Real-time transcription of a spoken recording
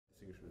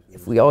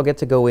if we all get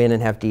to go in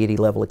and have deity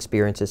level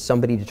experiences,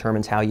 somebody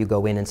determines how you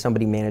go in and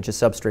somebody manages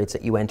substrates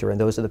that you enter,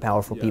 and those are the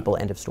powerful people,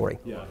 end of story.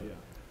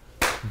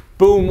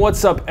 Boom,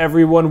 what's up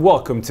everyone?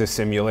 Welcome to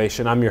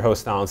Simulation. I'm your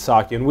host Alan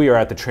Saki, and we are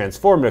at the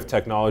Transformative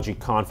Technology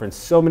Conference.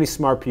 So many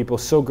smart people,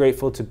 so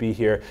grateful to be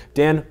here.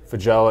 Dan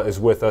Faggella is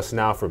with us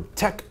now from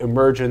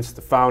TechEmergence,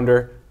 the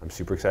founder. I'm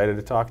super excited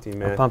to talk to you,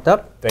 man. I'm pumped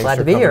up. Thanks Glad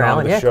for to be coming here, on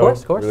Alan. the Yeah, show.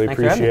 of course. Really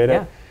Thanks for having me.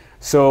 appreciate it. Yeah.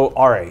 So,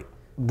 all right,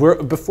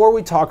 before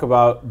we talk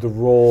about the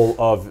role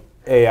of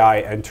AI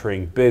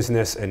entering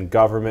business and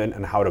government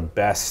and how to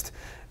best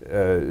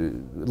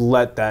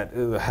have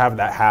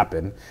that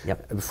happen.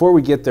 Yep. Before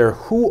we get there,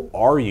 who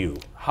are you?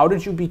 How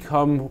did you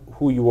become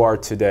who you are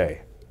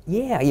today?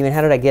 Yeah, I mean,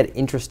 how did I get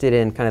interested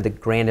in kind of the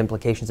grand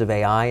implications of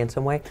AI in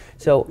some way?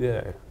 So,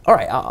 Yeah. all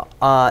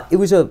right, it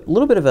was a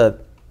little bit of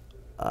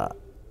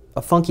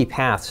a funky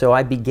path. So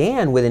I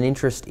began with an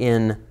interest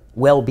in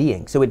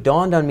well-being. So it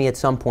dawned on me at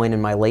some point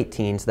in my late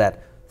teens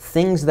that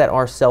things that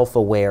are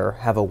self-aware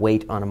have a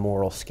weight on a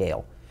moral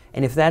scale.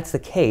 And if that's the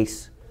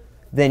case,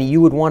 then you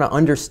would want to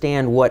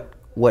understand what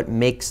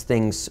makes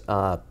things,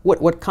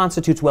 what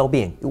constitutes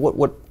well-being,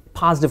 what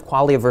positive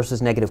qualia versus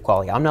negative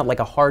qualia. I'm not like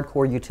a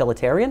hardcore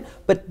utilitarian,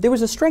 but there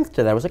was a strength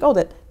to that. I was like, oh,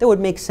 that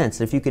would make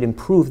sense. If you could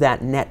improve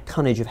that net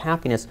tonnage of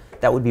happiness,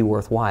 that would be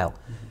worthwhile.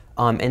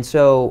 And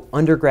so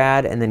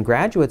undergrad and then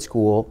graduate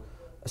school,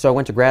 so I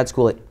went to grad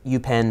school at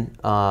UPenn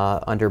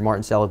under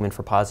Martin Seligman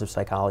for positive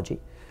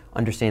psychology,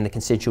 understanding the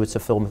constituents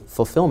of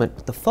fulfillment.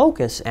 But the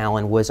focus,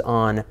 Alan, was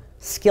on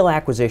skill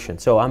acquisition.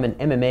 So I'm an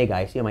MMA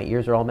guy. See how my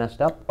ears are all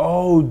messed up?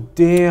 Oh,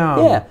 damn.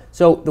 Yeah.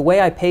 So the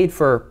way I paid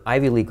for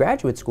Ivy League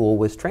graduate school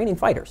was training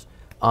fighters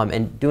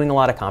and doing a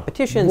lot of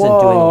competitions and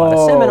doing a lot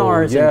of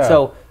seminars. Yeah. And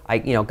so I,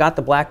 got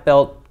the black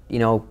belt,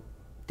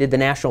 did the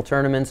national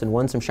tournaments and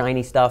won some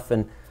shiny stuff,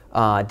 and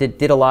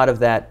did a lot of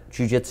that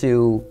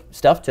jiu-jitsu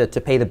stuff to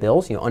pay the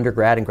bills.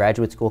 Undergrad and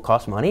graduate school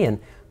cost money, and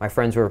my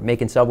friends were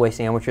making Subway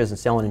sandwiches and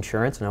selling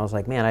insurance, and I was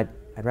like, man,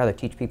 I'd rather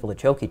teach people to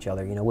choke each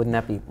other. Wouldn't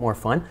that be more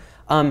fun?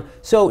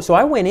 So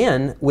I went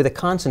in with a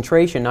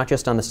concentration not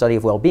just on the study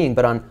of well-being,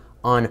 but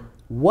on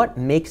what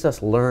makes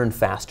us learn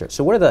faster.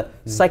 So what are the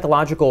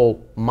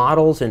psychological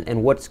models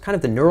and what's kind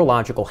of the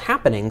neurological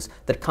happenings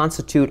that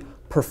constitute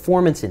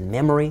performance in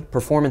memory,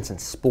 performance in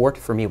sport,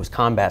 for me it was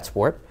combat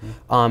sport,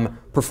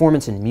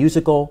 performance in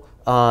musical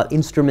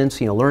instruments,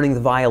 learning the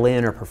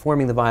violin or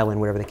performing the violin,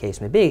 whatever the case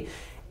may be.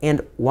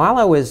 And while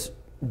I was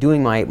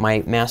doing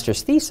my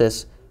master's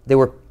thesis, there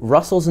were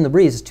rustles in the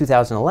breeze,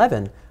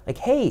 2011, like,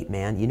 hey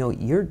man,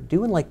 you're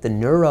doing like the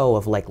neuro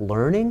of like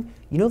learning,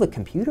 the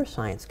computer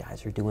science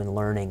guys are doing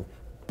learning,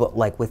 but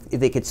like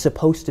it's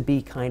supposed to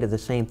be kind of the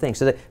same thing.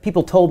 So that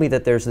people told me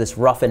that there's this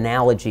rough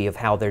analogy of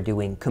how they're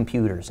doing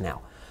computers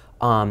now.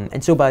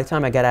 And so by the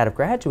time I got out of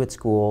graduate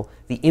school,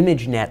 the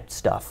ImageNet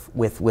stuff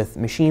with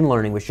machine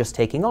learning was just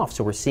taking off.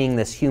 So we're seeing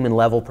this human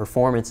level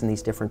performance in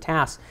these different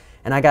tasks.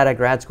 And I got out of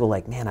grad school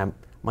like, man, I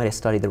might have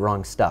studied the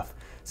wrong stuff.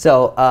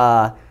 So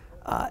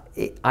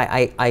it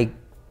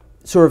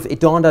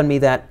dawned on me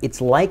that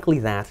it's likely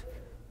that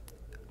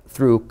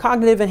through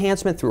cognitive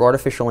enhancement, through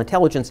artificial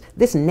intelligence,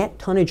 this net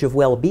tonnage of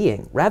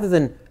well-being, rather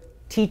than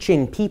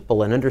teaching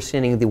people and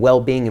understanding the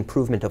well-being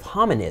improvement of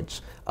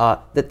hominids,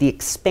 that the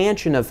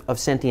expansion of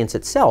sentience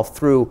itself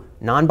through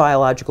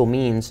non-biological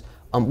means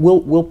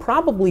will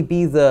probably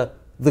be the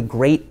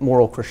great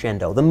moral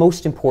crescendo, the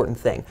most important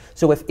thing.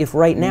 So if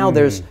right now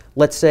there's,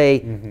 let's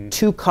say,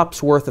 2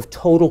 cups worth of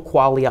total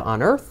qualia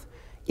on Earth,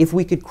 if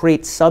we could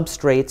create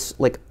substrates,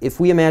 like if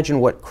we imagine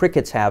what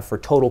crickets have for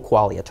total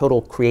qualia,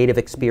 total creative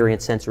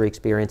experience, sensory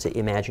experience,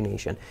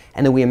 imagination,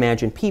 and then we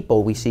imagine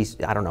people, we see,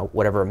 I don't know,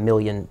 whatever, 1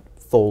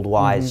 million-fold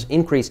wise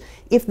increase.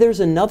 If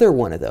there's another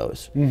one of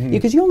those,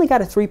 because you only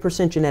got a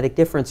 3% genetic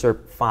difference, or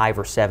 5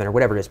 or 7 or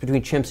whatever it is,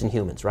 between chimps and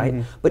humans,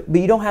 right? But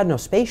you don't have no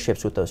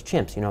spaceships with those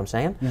chimps, you know what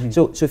I'm saying?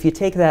 So if you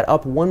take that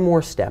up one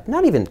more step,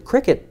 not even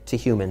cricket to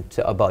human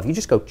to above, you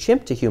just go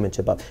chimp to human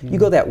to above, you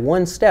go that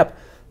one step,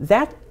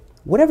 that,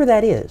 whatever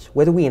that is,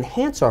 whether we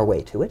enhance our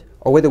way to it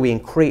or whether we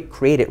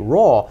create it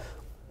raw,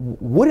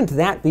 wouldn't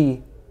that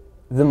be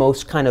the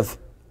most kind of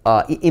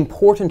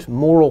important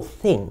moral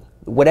thing?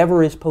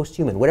 Whatever is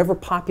post-human, whatever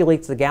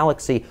populates the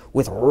galaxy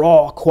with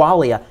raw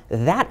qualia,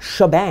 that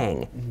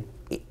shebang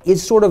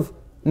is sort of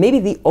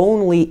maybe the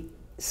only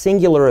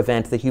singular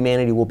event that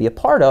humanity will be a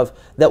part of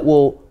that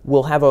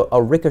will have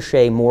a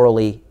ricochet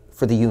morally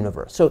for the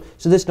universe. So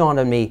this dawned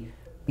on me,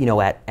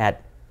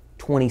 at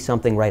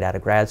 20-something right out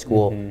of grad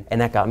school,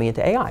 and that got me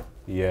into AI.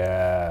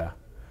 Yeah.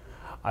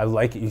 I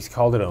like it. He's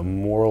called it a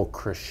moral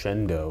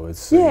crescendo.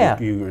 It's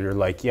you're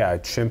like, yeah,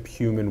 chimp,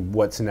 human,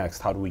 what's next?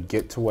 How do we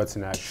get to what's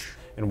next?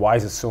 And why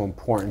is it so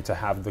important to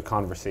have the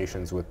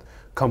conversations with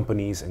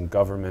companies and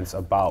governments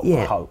about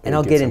how and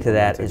I'll get into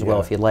that as well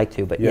if you'd like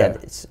to, but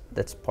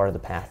that's part of the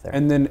path there.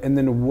 And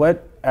then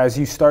what, as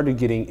you started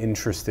getting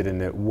interested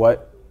in it,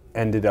 what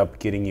ended up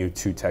getting you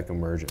to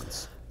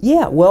TechEmergence?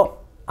 Yeah, well,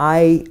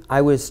 I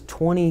was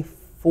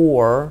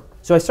 24,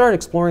 so I started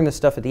exploring this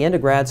stuff at the end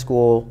of grad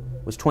school,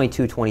 was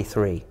 22,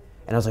 23,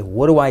 and I was like,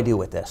 what do I do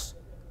with this?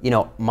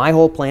 my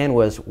whole plan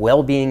was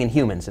well-being in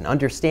humans and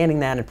understanding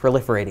that and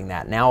proliferating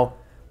that.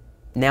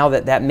 Now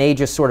that may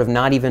just sort of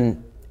not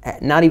even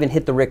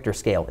hit the Richter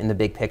scale in the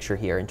big picture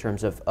here in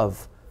terms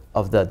of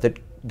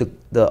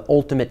the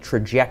ultimate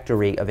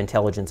trajectory of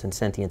intelligence and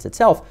sentience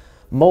itself,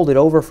 mulled it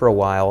over for a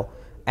while.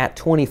 At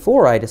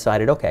 24, I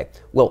decided, okay,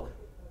 well,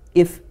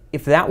 if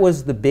that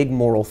was the big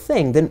moral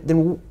thing,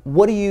 then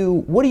what do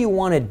you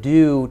want to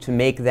do to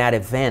make that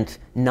event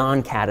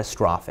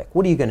non-catastrophic?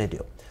 What are you going to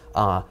do?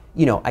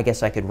 I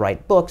guess I could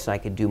write books, I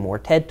could do more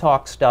TED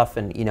Talk stuff,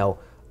 and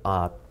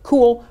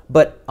cool.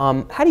 But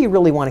how do you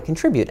really want to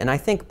contribute? And I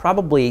think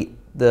probably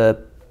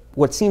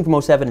what seemed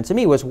most evident to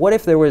me was, what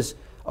if there was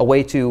a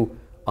way to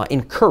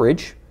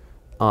encourage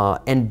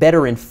and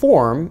better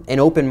inform an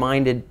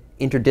open-minded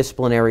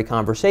interdisciplinary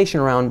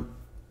conversation around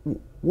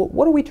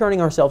what are we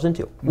turning ourselves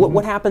into?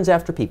 What happens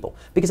after people?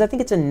 Because I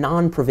think it's a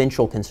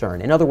non-provincial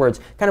concern. In other words,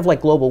 kind of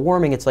like global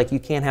warming, it's like you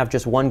can't have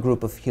just one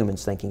group of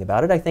humans thinking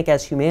about it. I think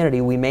as humanity,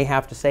 we may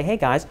have to say, hey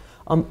guys,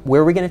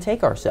 where are we going to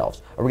take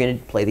ourselves? Are we going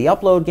to play the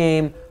upload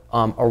game?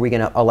 Are we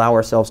going to allow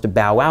ourselves to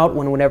bow out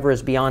when whatever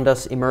is beyond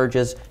us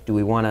emerges? Do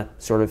we want to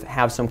sort of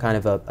have some kind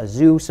of a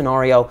zoo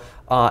scenario?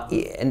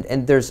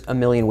 And there's a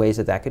million ways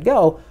that could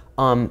go.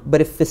 But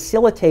if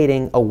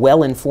facilitating a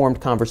well-informed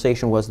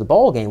conversation was the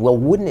ballgame, well,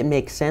 wouldn't it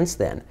make sense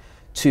then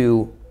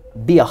to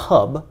be a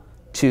hub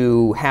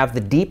to have the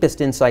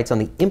deepest insights on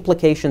the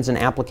implications and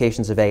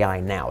applications of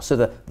AI now? So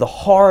the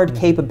hard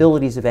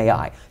capabilities of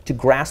AI, to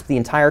grasp the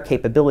entire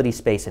capability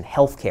space in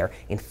healthcare,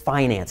 in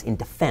finance, in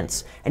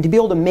defense, and to be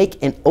able to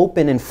make an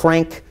open and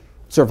frank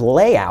sort of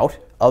layout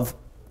of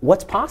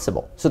what's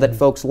possible, so that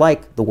folks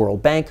like the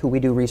World Bank, who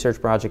we do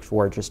research projects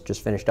for,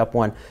 just finished up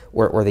one,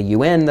 or the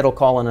UN that'll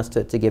call on us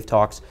to give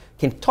talks,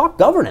 can talk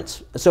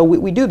governance. So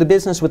we do the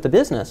business with the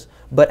business,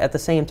 but at the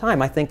same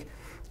time, I think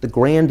the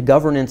grand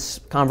governance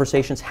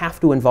conversations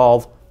have to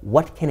involve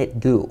what can it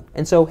do?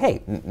 And so,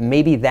 hey,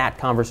 maybe that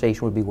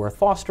conversation would be worth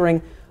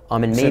fostering,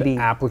 and maybe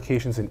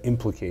applications and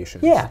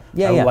implications. Yeah.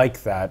 I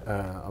like that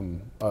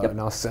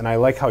analysis, and I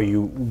like how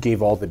you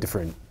gave all the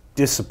different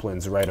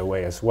disciplines right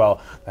away as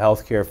well. The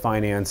healthcare,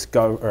 finance,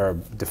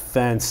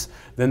 defense.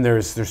 Then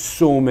there's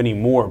so many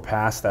more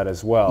past that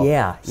as well.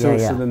 So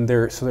then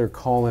they're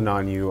calling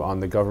on you on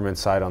the government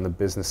side, on the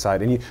business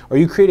side, and are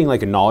you creating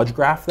like a knowledge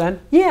graph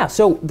then? Yeah.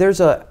 So there's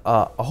a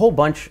whole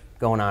bunch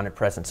going on at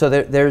present. So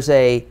there's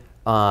a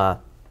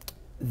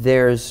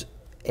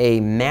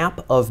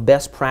map of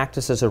best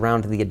practices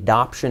around the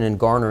adoption and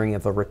garnering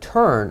of a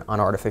return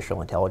on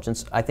artificial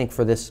intelligence. I think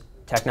for this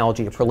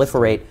technology to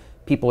proliferate,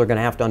 people are going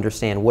to have to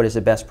understand what is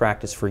the best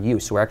practice for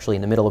use. So we're actually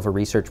in the middle of a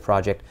research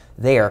project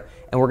there,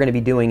 and we're going to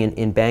be doing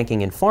in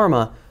banking and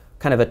pharma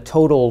kind of a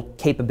total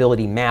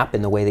capability map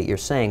in the way that you're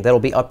saying. That'll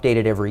be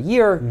updated every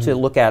year to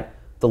look at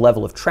the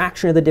level of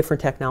traction of the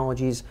different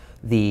technologies,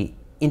 the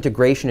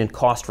integration and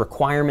cost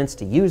requirements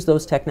to use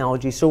those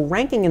technologies. So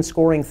ranking and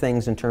scoring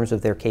things in terms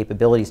of their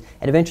capabilities,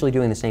 and eventually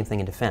doing the same thing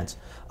in defense.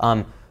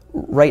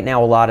 Right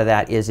now, a lot of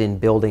that is in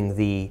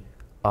building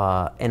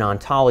an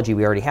ontology.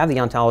 We already have the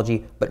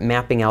ontology, but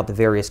mapping out the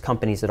various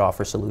companies that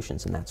offer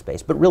solutions in that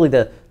space. But really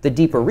the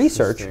deeper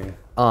research,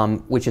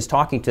 which is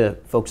talking to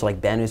folks like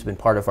Ben, who's been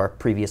part of our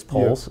previous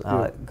polls,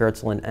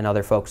 Gertzel and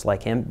other folks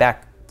like him.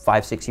 Back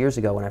 5-6 years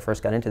ago when I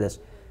first got into this,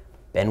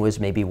 Ben was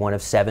maybe one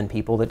of 7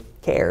 people that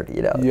cared,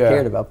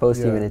 cared about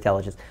post-human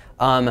intelligence.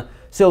 But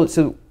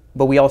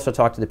we also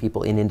talked to the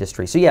people in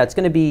industry. So yeah, it's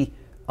going to be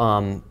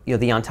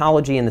the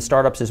ontology and the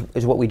startups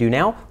is what we do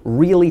now.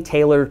 Really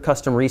tailored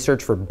custom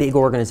research for big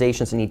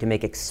organizations that need to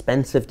make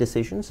expensive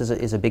decisions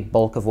is a big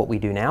bulk of what we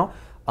do now.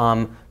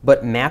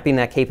 But mapping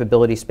that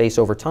capability space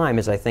over time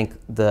is, I think,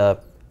 the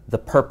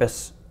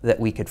purpose that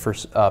we could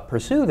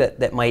pursue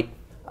that might,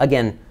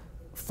 again,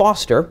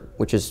 foster,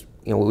 which is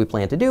what we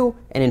plan to do,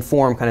 and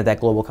inform kind of that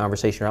global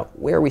conversation about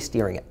where are we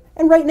steering it.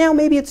 And right now,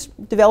 maybe it's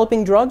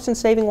developing drugs and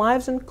saving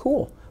lives, and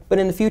cool. But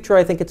in the future,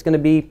 I think it's going to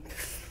be,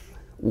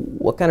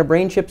 what kind of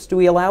brain chips do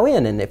we allow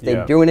in? And if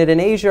they're doing it in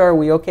Asia, are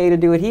we okay to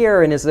do it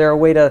here? And is there a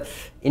way to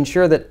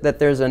ensure that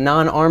there's a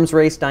non-arms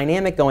race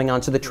dynamic going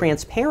on? So the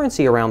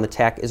transparency around the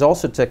tech is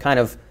also to kind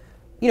of,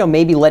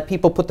 maybe let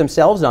people put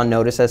themselves on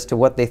notice as to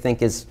what they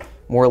think is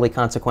morally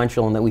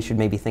consequential and that we should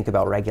maybe think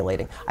about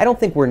regulating. I don't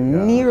think we're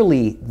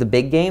nearly the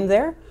big game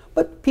there,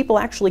 but people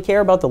actually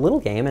care about the little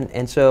game,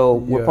 and so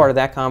we're part of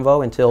that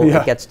convo until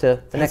it gets to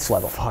the next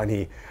level.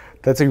 Funny.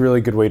 That's a really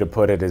good way to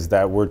put it, is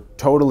that we're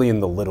totally in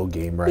the little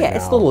game right now. Yeah,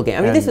 it's the little game.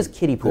 I mean, this is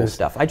kiddie pool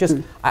stuff.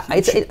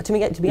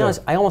 To be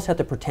honest, I almost have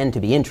to pretend to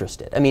be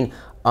interested. I mean,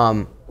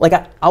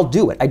 I'll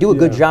do it. I do a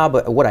good job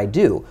at what I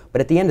do, but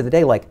at the end of the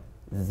day,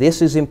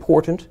 this is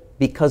important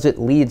because it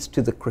leads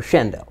to the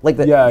crescendo.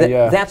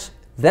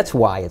 That's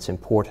why it's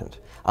important,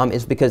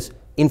 is because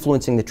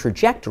influencing the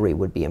trajectory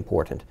would be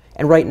important.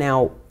 And right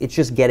now, it's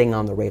just getting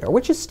on the radar,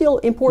 which is still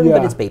important,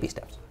 but it's baby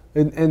steps.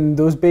 And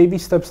those baby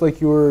steps,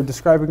 like you were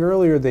describing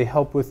earlier, they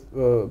help with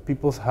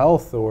people's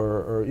health,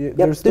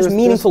 there's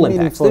meaningful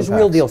impacts. There's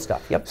real deal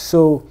stuff. Yep.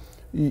 So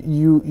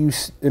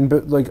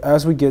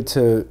as we get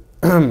to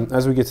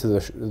as we get to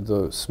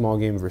the small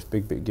game versus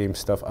big game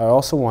stuff, I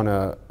also want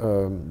to,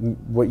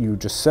 what you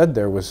just said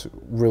there was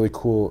really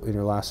cool in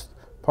your last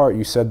part.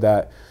 You said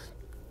that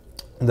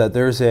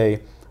there's a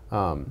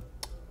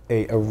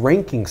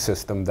ranking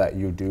system that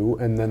you do,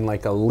 and then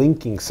like a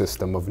linking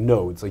system of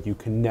nodes, like you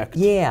connect.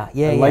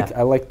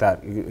 I like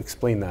that. You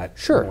explain that.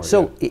 Sure. More,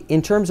 so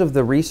in terms of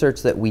the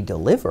research that we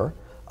deliver,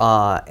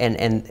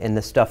 and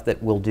the stuff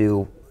that we'll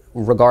do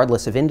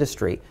regardless of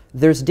industry,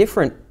 there's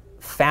different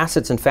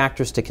facets and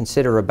factors to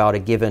consider about a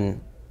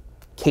given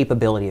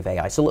capability of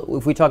AI. So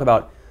if we talk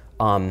about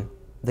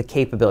the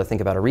capability,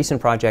 think about a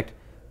recent project,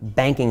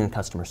 banking and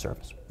customer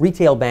service.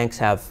 Retail banks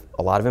have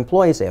a lot of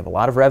employees, they have a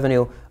lot of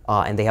revenue,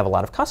 and they have a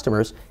lot of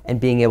customers, and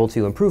being able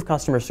to improve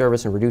customer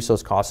service and reduce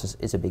those costs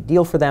is a big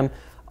deal for them.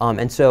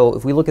 And so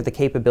if we look at the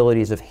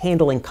capabilities of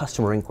handling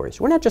customer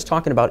inquiries, we're not just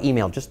talking about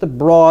email, just the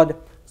broad,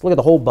 let's look at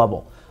the whole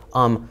bubble.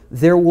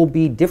 There will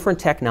be different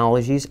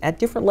technologies at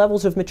different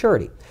levels of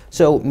maturity.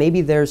 So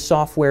maybe there's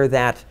software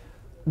that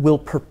will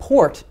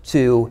purport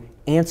to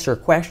answer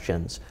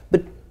questions,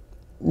 but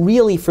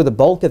really for the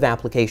bulk of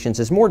applications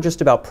is more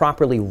just about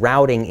properly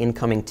routing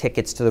incoming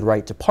tickets to the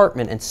right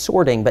department and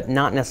sorting, but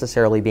not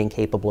necessarily being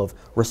capable of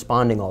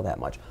responding all that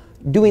much.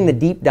 Doing the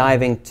deep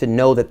diving to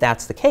know that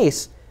that's the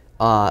case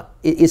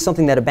is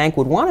something that a bank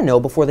would want to know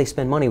before they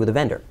spend money with a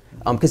vendor.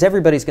 Because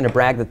everybody's going to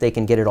brag that they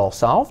can get it all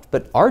solved,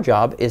 but our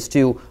job is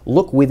to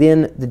look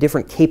within the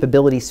different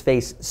capability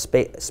space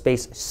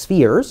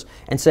spheres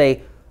and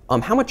say,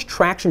 how much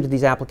traction do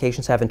these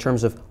applications have in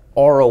terms of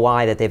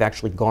ROI that they've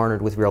actually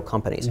garnered with real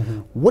companies?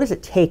 What does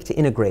it take to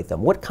integrate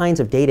them? What kinds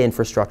of data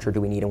infrastructure do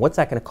we need? And what's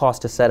that going to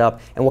cost to set up?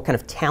 And what kind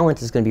of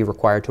talent is going to be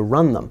required to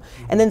run them?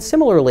 And then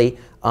similarly,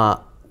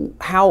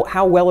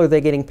 how well are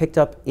they getting picked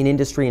up in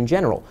industry in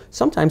general?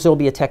 Sometimes there'll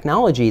be a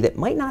technology that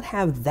might not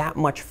have that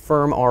much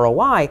firm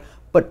ROI,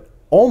 but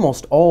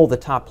almost all the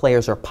top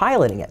players are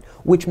piloting it,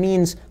 which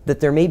means that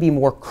there may be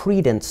more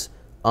credence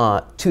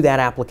to that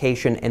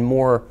application and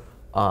more,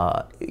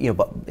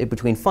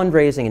 between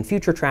fundraising and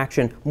future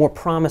traction, more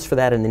promise for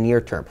that in the near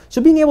term. So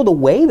being able to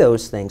weigh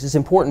those things is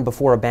important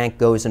before a bank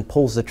goes and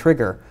pulls the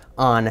trigger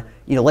on,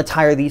 let's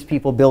hire these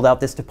people, build out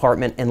this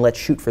department, and let's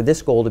shoot for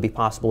this goal to be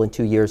possible in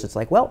 2 years. It's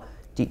like, well,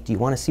 do you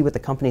want to see what the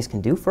companies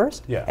can do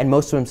first? Yeah. And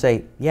most of them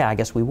say, yeah, I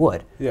guess we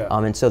would. Yeah.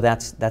 And so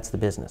that's the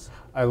business.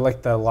 I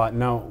like that a lot.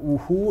 Now,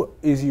 who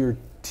is your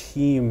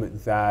team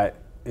that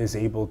is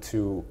able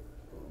to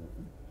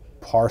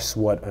parse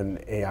what an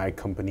AI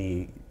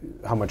company,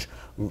 how much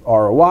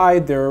ROI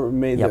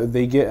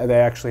they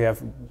actually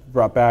have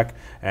brought back,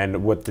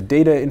 and what the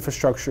data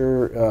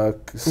infrastructure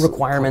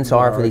requirements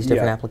are for these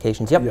different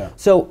applications? Yep. Yeah.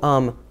 So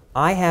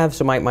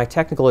my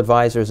technical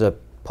advisor is a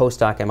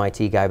postdoc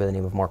MIT guy by the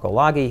name of Marco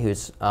Laghi,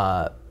 who's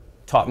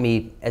taught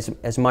me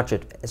as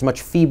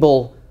much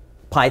feeble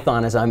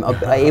Python as I'm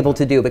able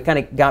to do, but kind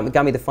of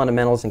got me the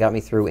fundamentals and got me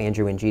through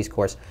Andrew and G's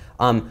course.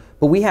 But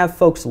we have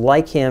folks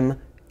like him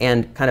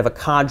and kind of a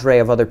cadre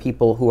of other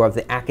people who are of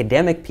the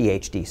academic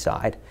PhD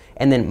side,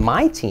 and then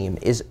my team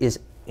is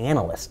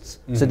analysts.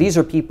 So these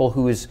are people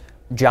whose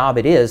job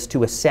it is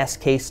to assess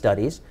case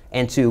studies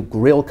and to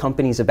grill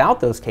companies about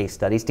those case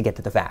studies to get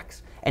to the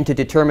facts and to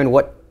determine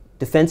what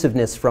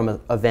defensiveness from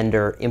a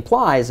vendor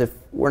implies if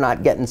we're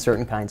not getting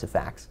certain kinds of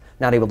facts.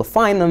 Not able to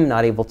find them,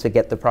 not able to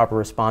get the proper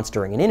response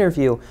during an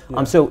interview.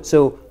 Yeah.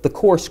 So the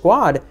core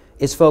squad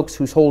is folks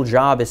whose whole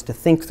job is to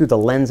think through the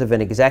lens of an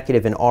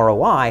executive in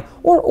ROI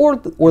or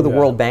the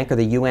World Bank or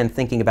the UN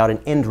thinking about an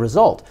end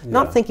result.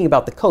 Not thinking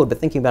about the code, but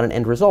thinking about an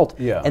end result.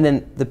 Yeah. And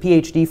then the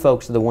PhD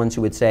folks are the ones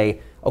who would say,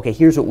 okay,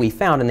 here's what we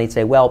found, and they'd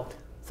say, well,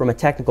 from a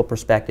technical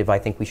perspective, I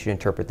think we should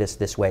interpret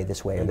this way,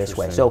 or this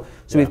way. So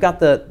we've got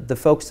the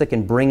folks that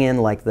can bring in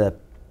like the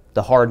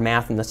hard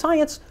math and the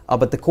science,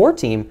 but the core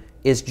team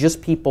is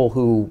just people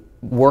who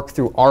work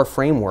through our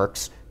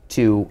frameworks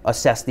to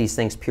assess these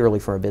things purely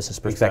from a business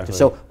perspective.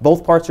 Exactly. So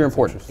both parts are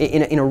important.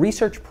 In a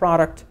research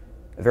product,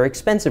 a very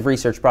expensive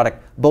research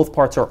product, both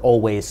parts are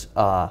always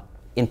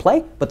in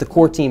play, but the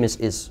core team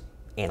is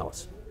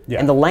analysts. Yeah.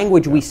 And the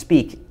language we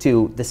speak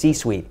to the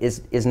C-suite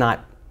is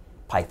not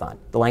Python.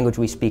 The language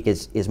we speak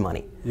is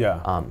money.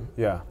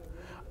 Yeah.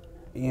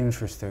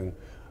 Interesting.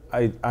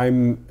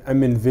 I'm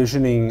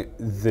envisioning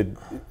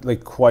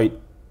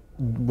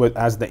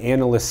as the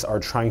analysts are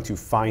trying to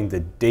find the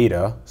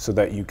data so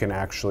that you can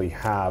actually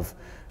have.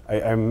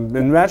 I'm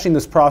imagining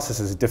this process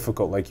is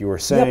difficult, like you were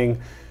saying. Yep.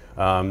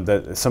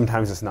 That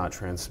sometimes it's not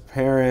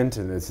transparent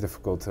and it's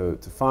difficult to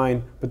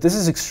find. But this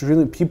is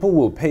extremely, people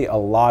will pay a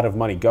lot of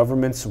money.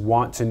 Governments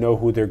want to know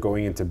who they're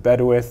going into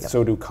bed with. Yep.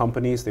 So do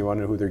companies. They want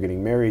to know who they're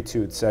getting married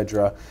to,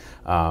 etc.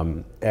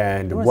 And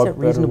they want to set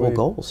reasonable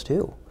goals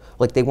too.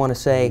 Like they want to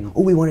say,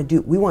 oh, we want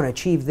to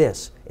achieve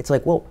this. It's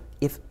like, well,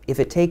 if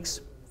it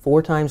takes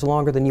 4 times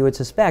longer than you would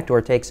suspect, or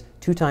it takes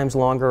 2 times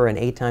longer and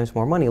 8 times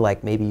more money,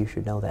 like maybe you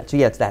should know that. So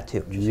yeah, it's that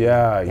too.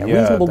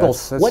 Reasonable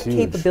goals. What huge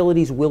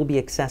capabilities will be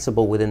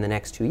accessible within the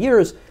next 2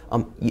 years?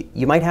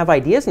 You might have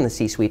ideas in the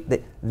C-suite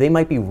that they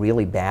might be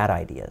really bad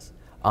ideas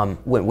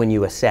when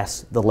you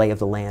assess the lay of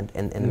the land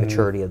and the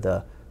maturity of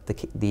the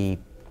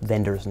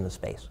vendors in the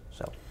space.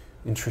 So,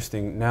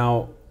 interesting.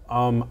 Now,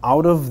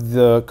 out of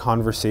the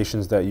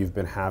conversations that you've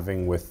been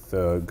having with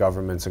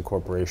governments and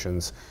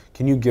corporations,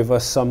 can you give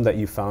us some that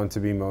you found to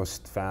be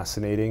most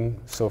fascinating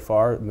so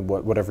far?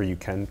 Whatever you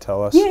can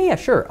tell us. Yeah,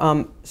 sure.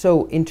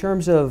 So in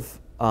terms of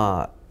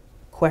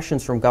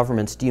questions from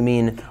governments, do you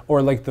mean? Or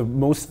like the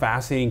most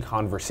fascinating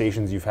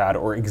conversations you've had,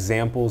 or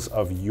examples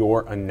of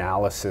your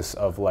analysis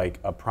of like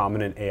a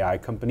prominent AI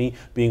company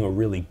being a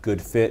really good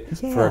fit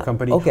for a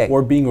company,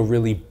 or being a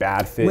really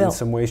bad fit in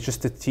some ways,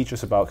 just to teach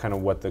us about kind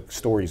of what the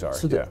stories are.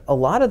 So a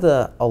lot of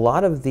the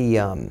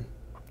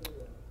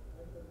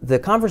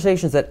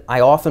conversations that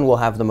I often will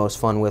have the most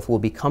fun with will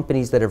be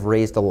companies that have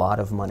raised a lot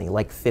of money,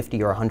 like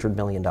 $50 or $100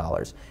 million,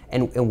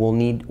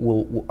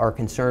 and are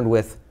concerned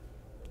with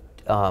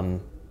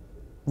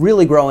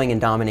really growing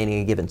and dominating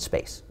a given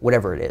space,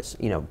 whatever it is,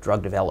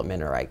 drug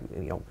development or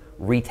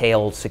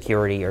retail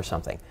security or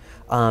something.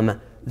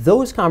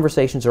 Those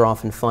conversations are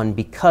often fun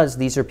because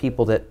these are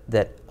people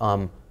that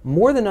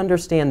more than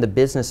understand the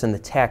business and the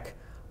tech,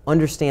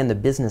 understand the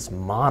business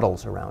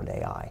models around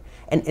AI.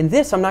 And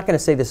this, I'm not going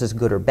to say this is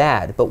good or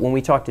bad, but when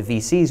we talk to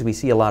VCs, we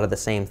see a lot of the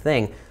same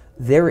thing.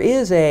 There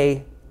is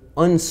a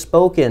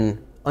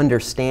unspoken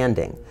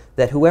understanding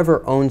that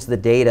whoever owns the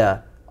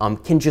data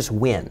can just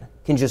win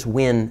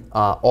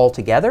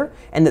altogether,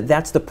 and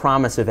that's the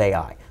promise of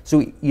AI.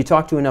 So you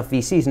talk to enough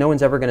VCs, no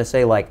one's ever going to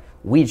say like,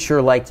 we'd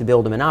sure like to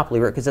build a monopoly,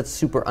 because that's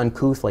super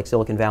uncouth. Like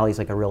Silicon Valley is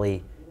like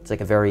it's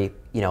like a very,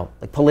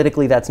 like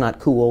politically that's not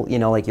cool,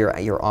 like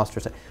you're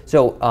ostracized.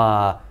 So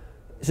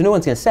no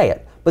one's going to say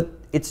it, but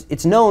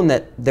it's known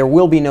that there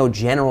will be no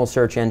general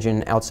search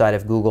engine outside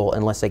of Google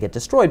unless they get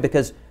destroyed,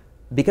 because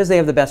they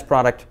have the best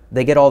product,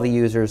 they get all the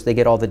users, they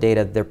get all the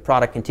data, their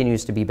product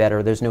continues to be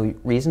better, there's no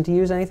reason to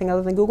use anything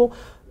other than Google.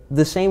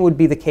 The same would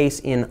be the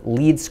case in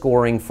lead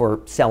scoring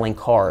for selling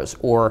cars,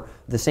 or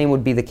the same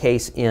would be the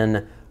case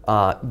in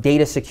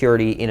data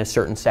security in a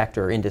certain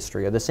sector or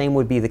industry, or the same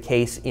would be the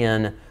case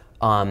in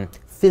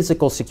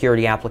physical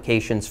security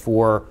applications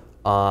for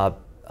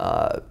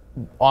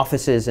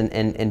offices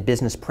and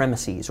business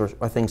premises, or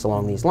things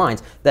along these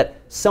lines, that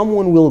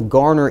someone will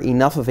garner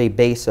enough of a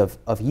base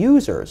of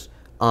users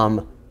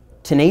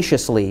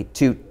tenaciously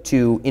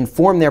to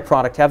inform their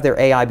product, have their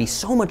AI be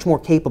so much more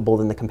capable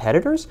than the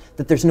competitors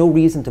that there's no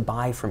reason to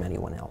buy from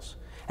anyone else.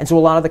 And so a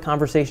lot of the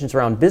conversations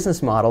around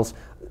business models,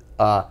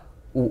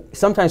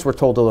 sometimes we're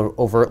told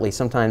overtly,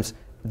 sometimes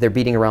they're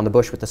beating around the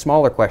bush with the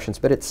smaller questions,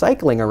 but it's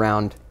cycling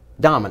around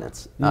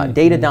dominance,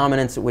 data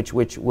dominance, which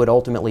would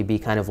ultimately be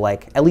kind of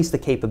like at least the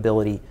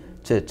capability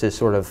to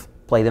sort of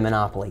play the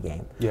monopoly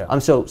game. Yeah.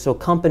 So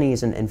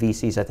companies and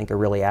VCs, I think, are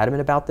really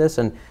adamant about this,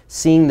 and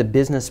seeing the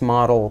business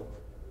model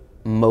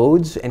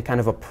modes and kind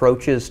of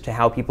approaches to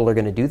how people are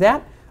going to do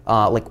that.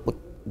 Like,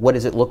 what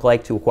does it look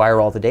like to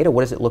acquire all the data?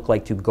 What does it look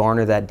like to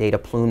garner that data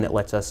plume that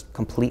lets us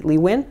completely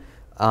win?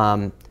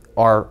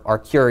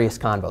 Are curious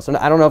convos. And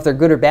I don't know if they're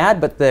good or bad,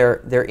 but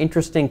they're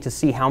interesting to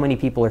see how many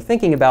people are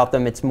thinking about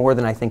them. It's more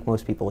than I think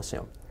most people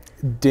assume.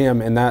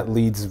 Damn, and that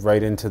leads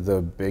right into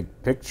the big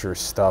picture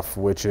stuff,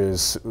 which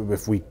is,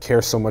 if we care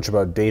so much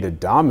about data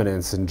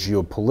dominance and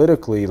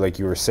geopolitically, like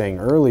you were saying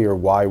earlier,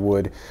 why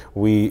would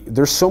we?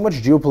 There's so much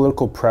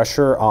geopolitical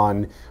pressure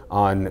on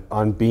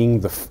being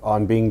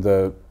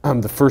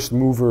the first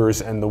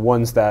movers and the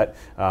ones that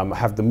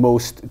have the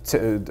most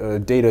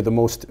data, the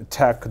most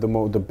tech,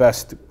 the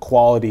best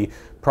quality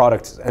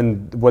products,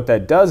 and what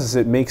that does is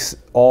it makes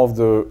all of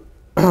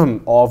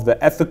the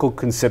ethical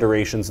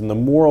considerations and the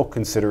moral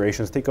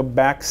considerations take a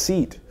back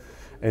seat.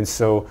 And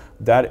so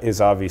that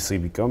is obviously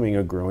becoming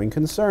a growing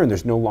concern.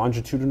 There's no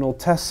longitudinal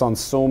tests on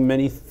so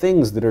many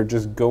things that are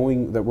just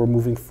that we're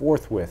moving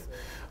forth with.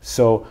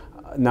 So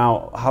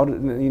now,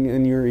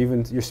 and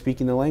you're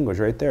speaking the language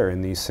right there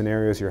in these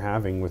scenarios you're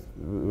having with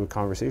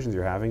conversations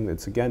you're having.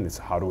 It's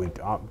how do we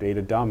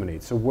data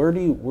dominate? So where do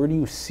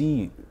you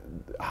see?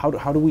 How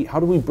do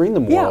we bring the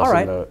morals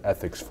and the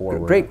ethics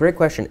forward? Great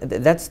question.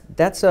 That's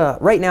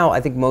right now.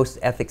 I think most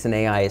ethics in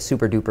AI is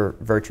super duper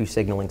virtue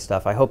signaling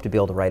stuff. I hope to be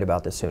able to write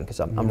about this soon, because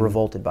I'm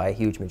revolted by a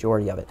huge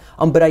majority of it.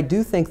 But I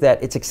do think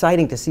that it's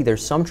exciting to see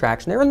there's some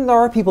traction there, and there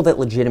are people that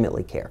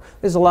legitimately care.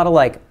 There's a lot of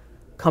like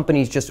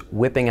companies just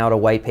whipping out a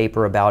white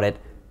paper about it,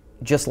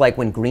 just like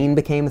when green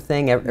became a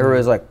thing. Everyone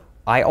was like,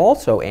 I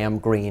also am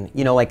green.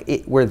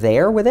 We're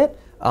there with it.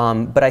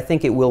 But I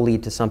think it will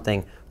lead to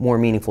something more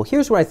meaningful.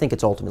 Here's what I think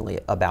it's ultimately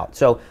about.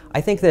 So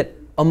I think that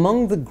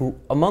among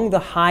the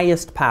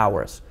highest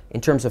powers,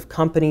 in terms of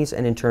companies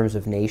and in terms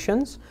of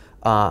nations,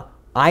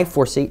 I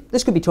foresee,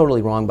 this could be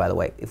totally wrong, by the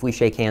way. If we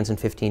shake hands in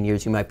 15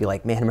 years, you might be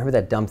like, man, remember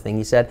that dumb thing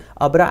you said?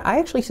 But I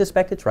actually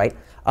suspect it's right.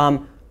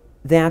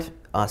 That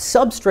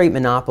substrate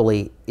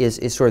monopoly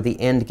is sort of the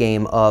end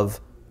game of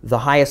the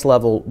highest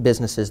level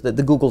businesses, the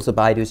Googles, the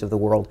Baidus of the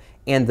world,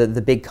 and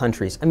the big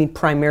countries. I mean,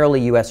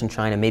 primarily US and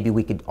China. Maybe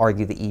we could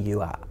argue the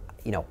EU.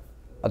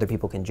 Other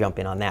people can jump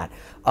in on that.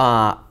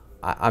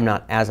 I'm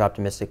not as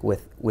optimistic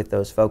with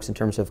those folks in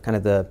terms of kind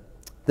of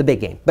the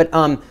big game. But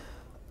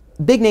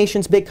big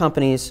nations, big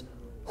companies,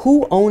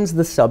 who owns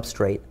the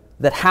substrate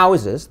that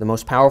houses the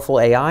most powerful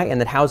AI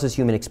and that houses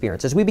human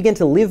experience. As we begin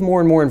to live more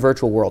and more in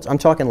virtual worlds, I'm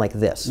talking like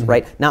this,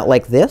 right? Not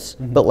like this,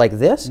 but like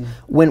this.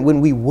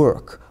 When we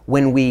work,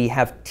 when we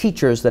have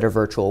teachers that are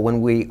virtual,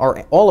 when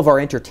all of our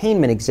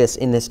entertainment exists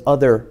in this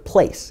other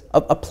place,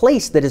 a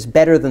place that is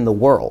better than the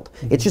world.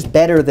 It's just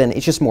better than,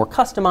 it's just more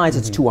customized,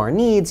 it's to our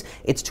needs,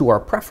 it's to our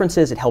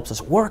preferences, it helps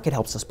us work, it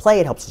helps us play,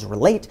 it helps us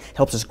relate, it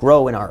helps us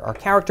grow in our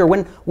character.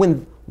 When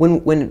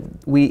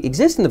we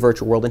exist in the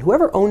virtual world, and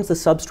whoever owns the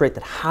substrate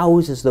that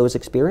houses those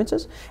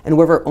experiences, and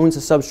whoever owns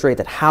the substrate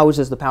that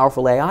houses the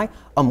powerful AI,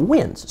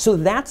 wins. So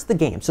that's the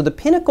game. So the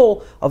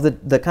pinnacle of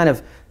the kind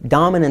of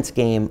dominance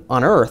game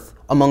on Earth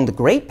among the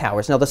great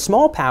powers. Now the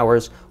small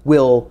powers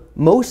will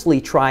mostly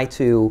try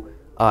to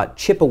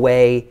chip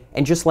away,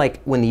 and just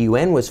like when the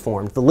UN was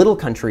formed, the little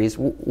countries,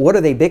 what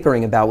are they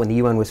bickering about when the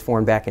UN was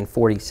formed back in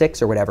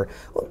 '46 or whatever?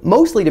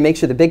 Mostly to make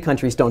sure the big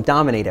countries don't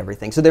dominate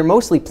everything. So they're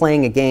mostly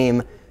playing a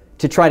game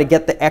to try to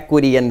get the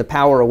equity and the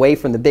power away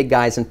from the big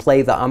guys and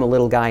play the I'm a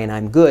little guy and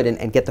I'm good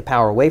and get the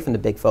power away from the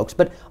big folks.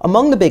 But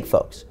among the big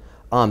folks,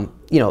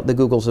 you know, the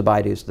Googles, the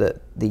Baidus,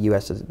 the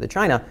US, the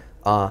China,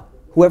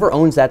 whoever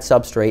owns that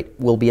substrate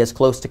will be as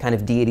close to kind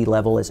of deity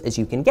level as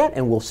you can get,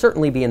 and will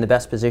certainly be in the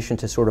best position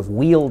to sort of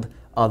wield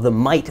the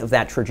might of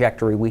that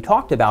trajectory we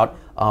talked about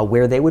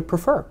where they would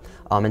prefer.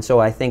 And so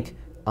I think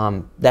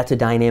that's a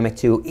dynamic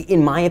to,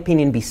 in my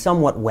opinion, be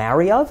somewhat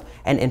wary of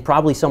and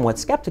probably somewhat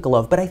skeptical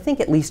of, but I think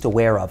at least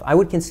aware of. I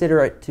would consider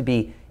it to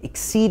be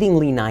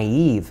exceedingly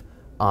naive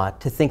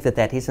to think that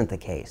that isn't the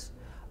case.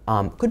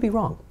 Could be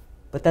wrong,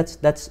 but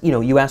that's you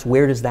know, you ask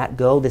where does that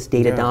go, this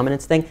data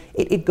dominance thing?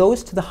 It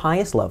goes to the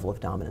highest level of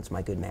dominance,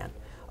 my good man.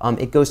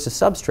 It goes to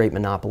substrate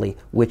monopoly,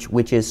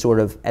 which is sort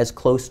of as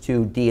close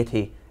to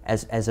deity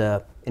as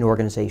an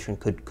organization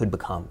could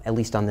become, at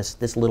least on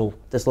this little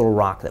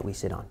rock that we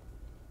sit on.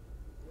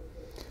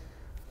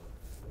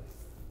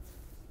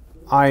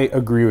 I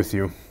agree with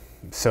you.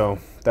 So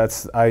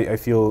I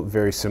feel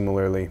very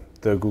similarly.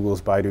 The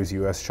Googles, Baidus,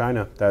 US,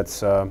 China, that's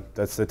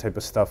the type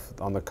of stuff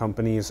on the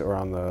companies or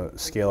on the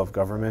scale of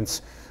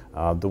governments.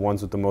 The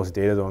ones with the most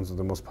data, the ones with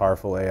the most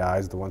powerful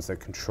AIs, the ones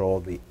that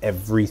control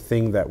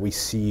everything that we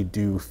see,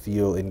 do,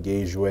 feel,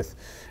 engage with.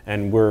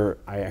 And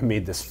I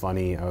made this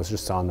funny. I was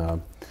just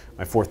on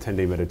my fourth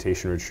 10-day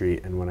meditation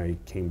retreat, and when I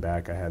came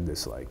back, I had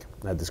this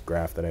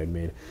graph that I had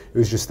made. It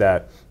was just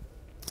that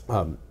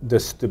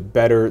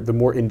the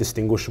more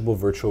indistinguishable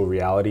virtual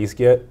realities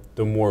get,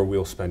 the more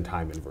we'll spend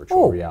time in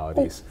virtual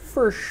realities.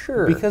 For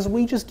sure. Because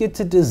we just get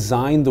to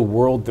design the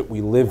world that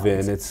we live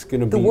in. It's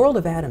going to be... The world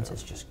of atoms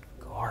is just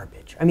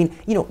garbage. I mean,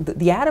 you know,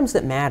 the atoms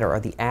that matter are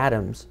the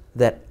atoms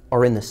that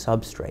are in the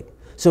substrate.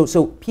 So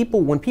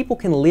when people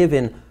can live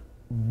in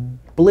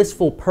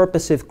blissful,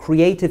 purposive,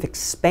 creative,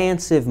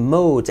 expansive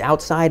modes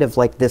outside of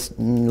like this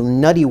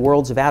nutty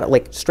worlds of atoms,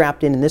 like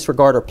strapped in this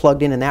regard or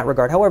plugged in that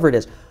regard, however it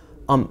is,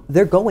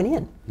 they're going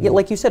in. Yet,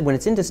 like you said, when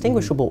it's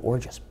indistinguishable or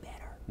just better,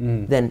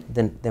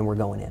 then we're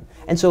going in.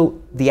 And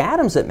so the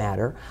atoms that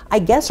matter, I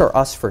guess, are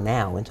us for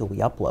now until we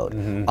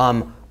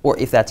upload. Or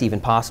if that's even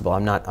possible,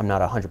 I'm not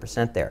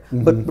 100% there.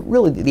 But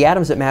really, the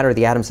atoms that matter are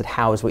the atoms that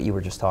house what you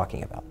were just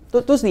talking about.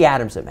 Those are the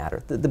atoms that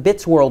matter. The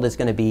bits world is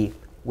going to be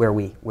where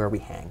we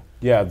hang.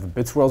 Yeah, the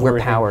bits world where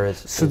power is.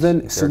 So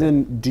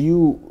then, do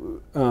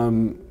you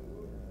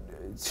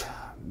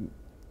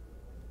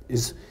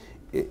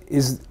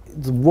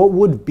what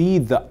would be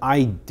the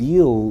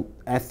ideal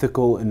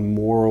ethical and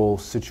moral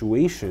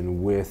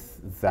situation with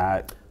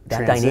that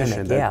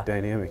transition,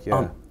 dynamic?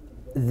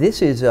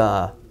 This is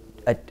a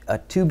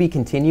to be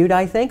continued,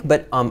 I think,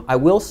 but I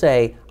will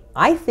say,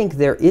 I think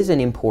there is an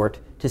import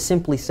to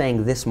simply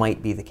saying this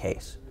might be the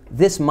case.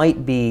 This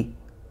might be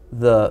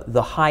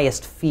the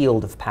highest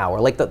field of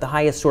power, like the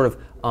highest sort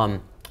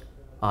of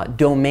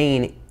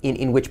domain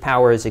in which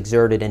power is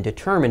exerted and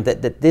determined,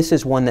 that this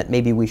is one that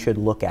maybe we should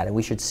look at, and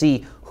we should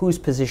see who's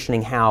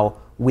positioning how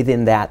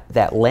within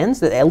that lens.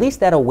 That at least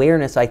that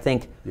awareness, I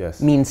think,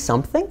 means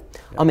something.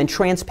 And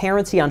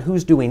transparency on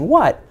who's doing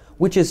what,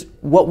 which is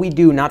what we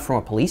do not from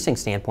a policing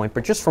standpoint,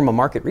 but just from a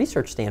market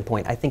research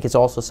standpoint, I think is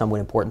also somewhat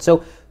important.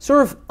 So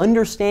sort of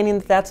understanding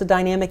that that's a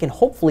dynamic, and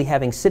hopefully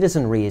having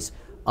citizenries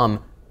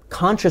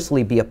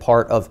consciously be a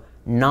part of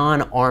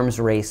non-arms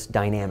race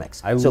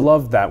dynamics. I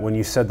love that when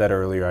you said that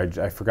earlier.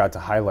 I forgot to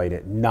highlight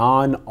it.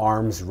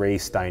 Non-arms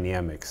race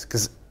dynamics,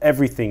 because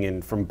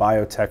everything from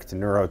biotech to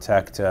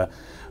neurotech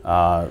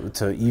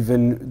to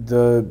even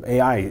the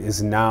AI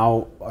is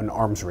now an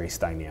arms race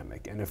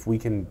dynamic. And if we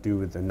can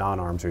do the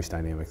non-arms race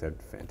dynamic, that'd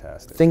be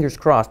fantastic. Fingers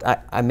crossed.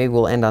 I maybe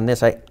we'll end on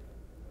this.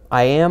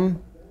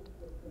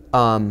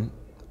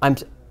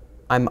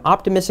 I'm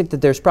optimistic that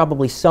there's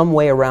probably some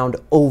way around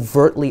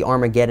overtly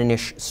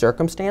Armageddon-ish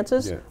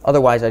circumstances.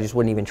 Otherwise, I just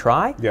wouldn't even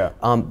try.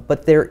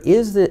 But there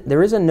is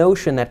a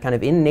notion that kind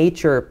of in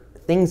nature,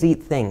 things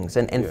eat things,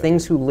 and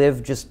things who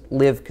live just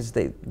live because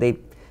they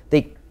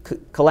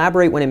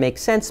collaborate when it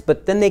makes sense,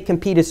 but then they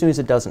compete as soon as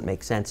it doesn't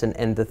make sense.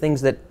 And the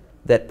things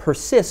that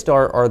persist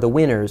are the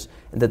winners.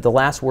 And that the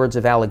last words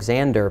of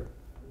Alexander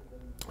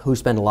who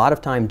spent a lot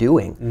of time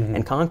doing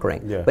and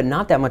conquering, but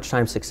not that much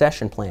time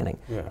succession planning,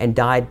 and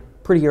died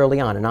pretty early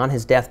on. And on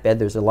his deathbed,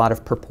 there's a lot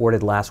of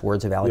purported last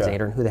words of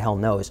Alexander, and who the hell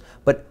knows.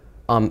 But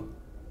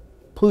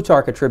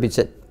Plutarch attributes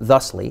it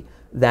thusly,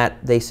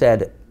 that they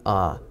said,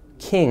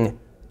 king,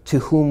 to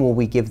whom will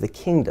we give the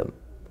kingdom?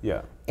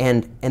 Yeah.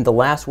 And the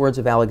last words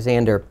of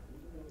Alexander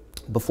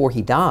before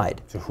he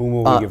died. To whom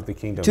will we give the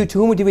kingdom? To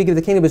whom do we give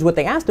the kingdom is what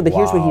they asked him, but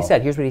here's what he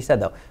said. Here's what he said,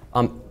 though.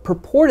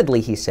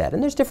 Purportedly, he said,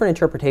 and there's different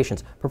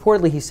interpretations,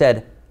 purportedly he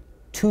said,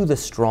 to the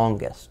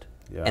strongest,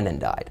 and then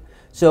died.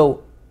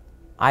 So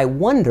I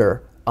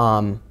wonder,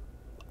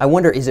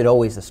 is it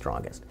always the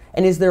strongest?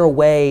 And is there a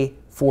way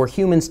for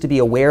humans to be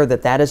aware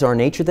that that is our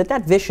nature,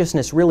 that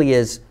viciousness really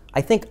is,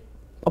 I think,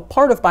 a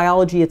part of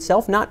biology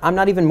itself? I'm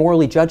not even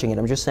morally judging it,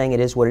 I'm just saying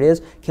it is what it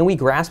is. Can we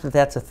grasp that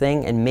that's a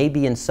thing and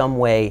maybe in some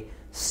way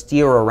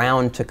steer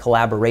around to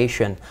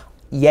collaboration?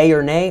 Yay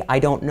or nay, I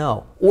don't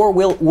know. Or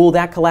will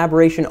that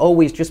collaboration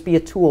always just be a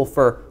tool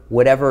for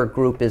whatever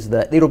group is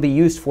it'll be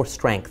used for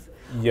strength?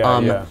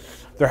 Yeah.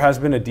 There has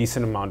been a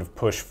decent amount of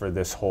push for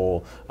this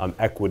whole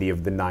equity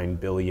of the 9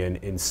 billion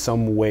in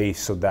some way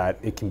so that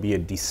it can be a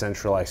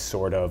decentralized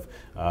sort of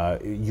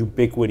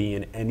ubiquity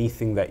in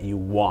anything that you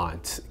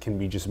want can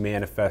be just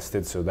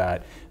manifested so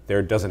that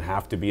there doesn't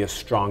have to be a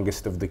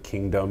strongest of the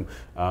kingdom,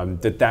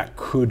 that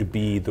could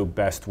be the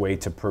best way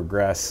to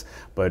progress.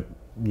 But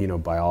you know,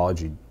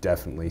 biology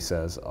definitely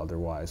says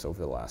otherwise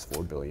over the last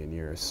 4 billion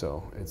years.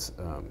 So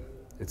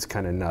it's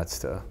kind of nuts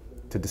to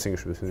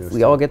distinguish between those.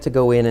 We all get to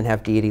go in and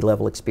have deity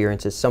level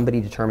experiences. Somebody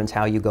determines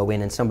how you go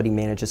in, and somebody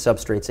manages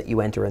substrates that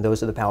you enter, and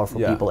those are the powerful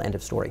people. End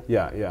of story.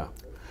 Yeah.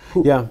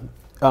 You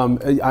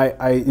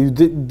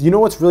know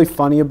what's really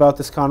funny about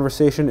this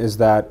conversation is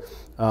that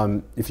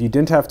if you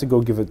didn't have to go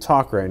give a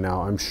talk right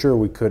now, I'm sure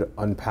we could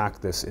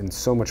unpack this in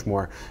so much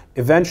more.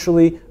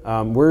 Eventually,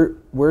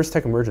 where's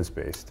TechEmergence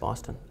based?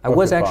 Boston. I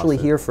was actually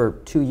here for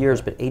 2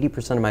 years, but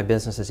 80% of my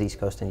business is East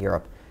Coast and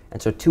Europe.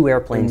 And so 2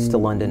 airplanes to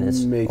London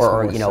is,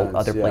 or you know,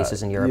 other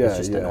places in Europe is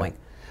just annoying.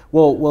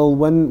 Well,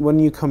 when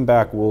you come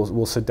back,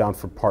 we'll sit down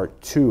for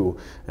part 2,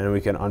 and we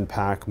can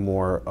unpack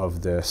more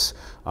of this.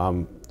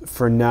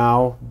 For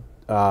now,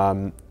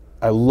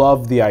 I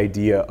love the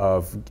idea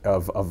of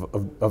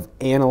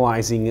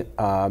analyzing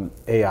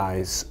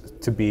AIs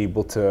to be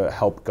able to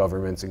help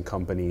governments and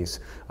companies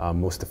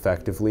most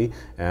effectively,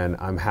 and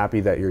I'm happy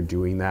that you're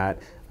doing that.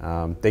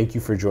 Thank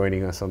you for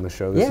joining us on the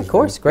show. Of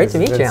course. Great to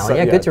meet you,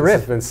 Alan. Good to riff.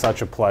 It's been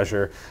such a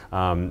pleasure.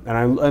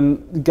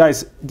 And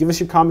guys, give us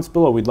your comments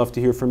below. We'd love to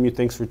hear from you.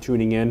 Thanks for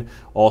tuning in.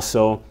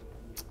 Also,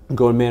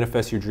 go and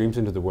manifest your dreams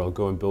into the world.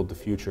 Go and build the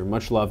future.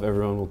 Much love,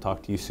 everyone. We'll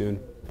talk to you soon.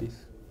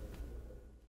 Peace.